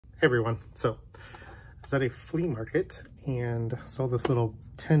Hey everyone, so I was at a flea market and saw this little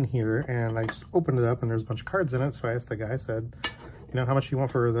tin here, and I just opened it up and there's a bunch of cards in it. So I asked the guy, I said, you know, how much do you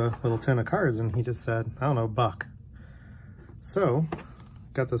want for the little tin of cards? And he just said, I don't know, $1. So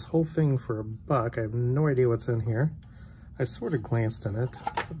got this whole thing for $1. I have no idea what's in here. I sort of glanced in it,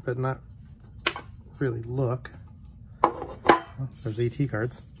 but not really look. Well, there's AT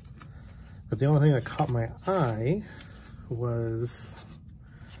cards. But the only thing that caught my eye was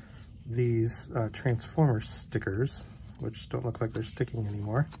these Transformers stickers, which don't look like they're sticking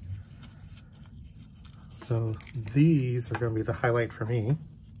anymore. So these are going to be the highlight for me.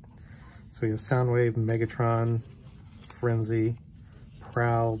 So we have Soundwave, Megatron, Frenzy,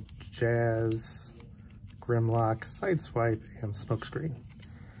 Prowl, Jazz, Grimlock, Sideswipe, and Smokescreen.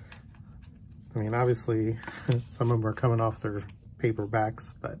 I mean, obviously, some of them are coming off their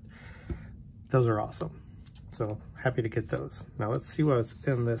paperbacks, but those are awesome. So happy to get those. Now let's see what's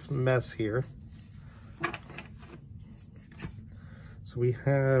in this mess here. So we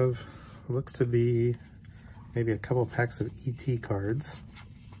have, looks to be maybe a couple packs of ET cards.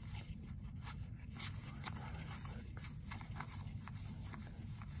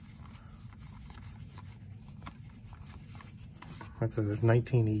 Right, so there's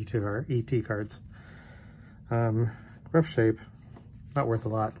 19 ET cards. Rough shape, not worth a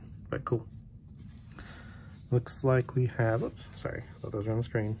lot, but cool. Looks like we have, oops, sorry, those are on the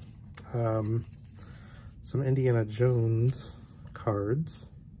screen. Some Indiana Jones cards.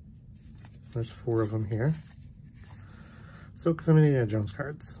 There's 4 of them here. So some Indiana Jones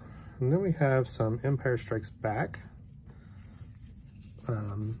cards. And then we have some Empire Strikes Back.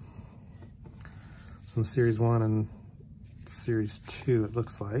 Some Series 1 and Series 2, it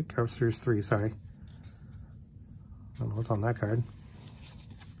looks like. Or Series 3, sorry. I don't know what's on that card.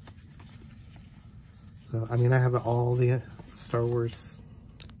 So, I mean, I have all the Star Wars,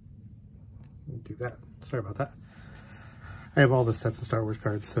 do that, sorry about that. I have all the sets of Star Wars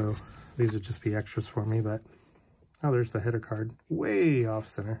cards, so these would just be extras for me, but, oh, there's the header card, way off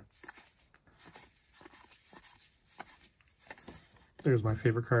center. There's my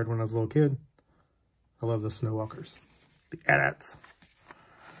favorite card when I was a little kid. I love the Snowwalkers, the AT-ATs.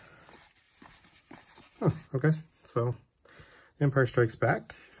 Oh, okay, so Empire Strikes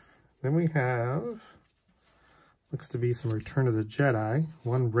Back. Then we have, looks to be some Return of the Jedi,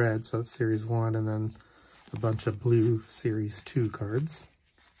 1 red, so that's Series 1, and then a bunch of blue Series 2 cards.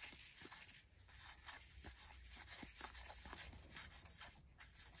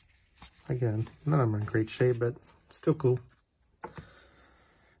 Again, none of them are in great shape, but still cool.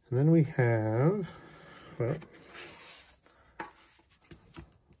 And then we have, well,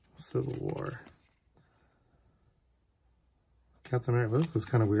 Civil War. Captain America, this is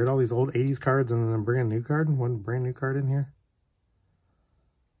kind of weird. All these old 80s cards and then a brand new card. One brand new card in here.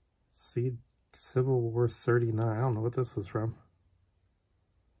 See, Civil War 39. I don't know what this is from.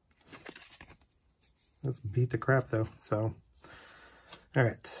 Let's beat the crap though. So, all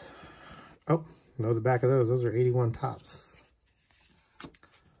right. Oh, no, the back of those. Those are 81 tops.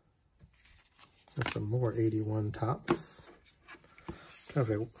 There's some more 81 tops.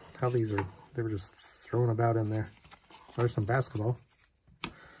 Okay, how these are, they were just thrown about in there. There's some basketball.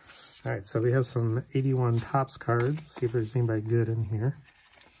 All right, so we have some 81 tops cards. See if there's anybody good in here.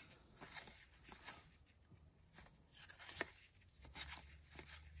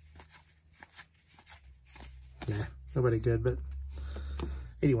 Nah, nobody good, but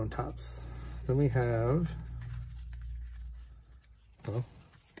 81 tops. Then we have, well,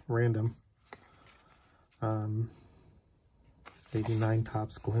 random. 89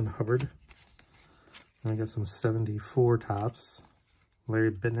 tops, Glenn Hubbard. And I got some 74 tops, Larry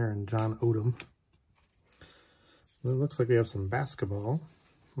Bittner and John Odom. It looks like we have some basketball,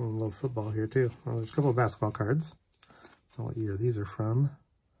 a little football here too. Well, there's a couple of basketball cards. I don't know what year these are from.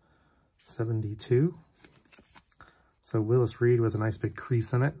 72. So Willis Reed with a nice big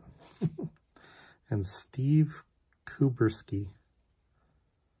crease in it. And Steve Kuberski.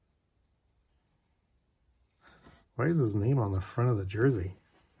 Why is his name on the front of the jersey?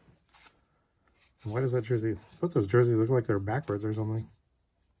 Why does that jersey, both those jerseys look like they're backwards or something?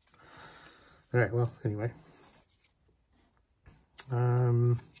 All right, well, anyway.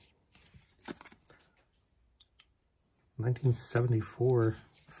 1974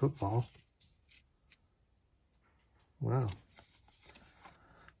 football. Wow.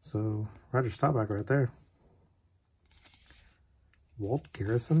 So, Roger Staubach right there. Walt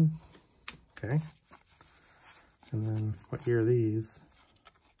Garrison. Okay. And then, what year are these?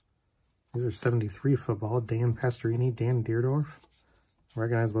 These are 73 football. Dan Pastorini, Dan Deerdorf.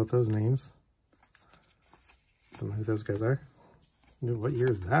 Recognize both those names. Don't know who those guys are. What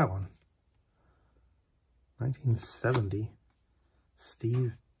year is that one? 1970.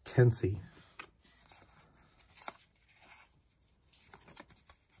 Steve Tency.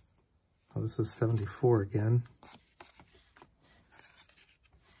 Oh, this is 74 again.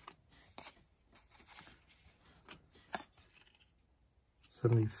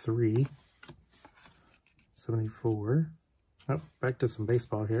 '73. 74. Oh, back to some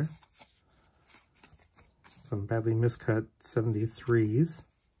baseball here. Some badly miscut 73s.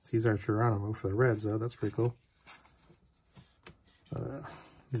 Cesar Geronimo for the Reds, though. That's pretty cool.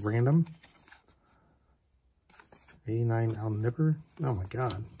 Random. 89 Al Nipper. Oh my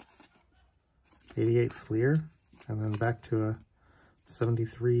god. 88 Fleer. And then back to a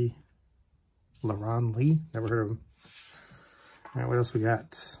 73 LaRon Lee. Never heard of him. Alright, what else we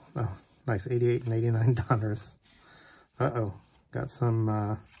got? Oh, nice. 88 and 89 Donruss. Uh-oh. Got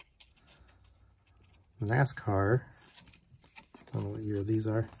some NASCAR. I don't know what year these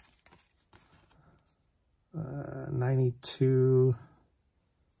are. 92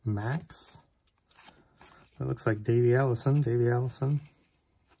 Max. That looks like Davey Allison. Davey Allison.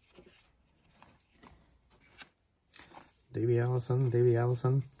 Davey Allison. Davey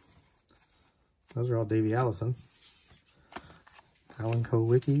Allison. Those are all Davey Allison. Alan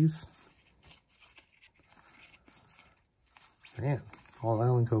Kowicki's. Man, all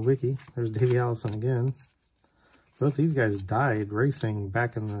Alan Kowicki. There's Davey Allison again. Both these guys died racing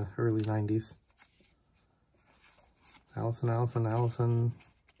back in the early 90s. Allison, a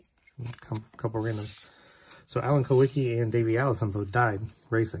couple randoms. So Alan Kowicki and Davey Allison both died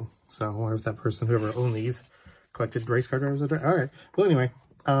racing. So I wonder if that person, whoever owned these, collected race car drivers. All right. Well, anyway,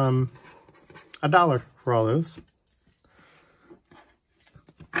 $1 for all those.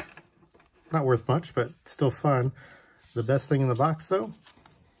 Not worth much, but still fun. The best thing in the box, though,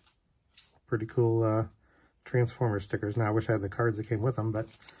 pretty cool Transformers stickers. Now, I wish I had the cards that came with them, but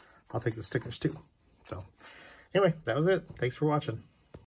I'll take the stickers too. So, anyway, that was it. Thanks for watching.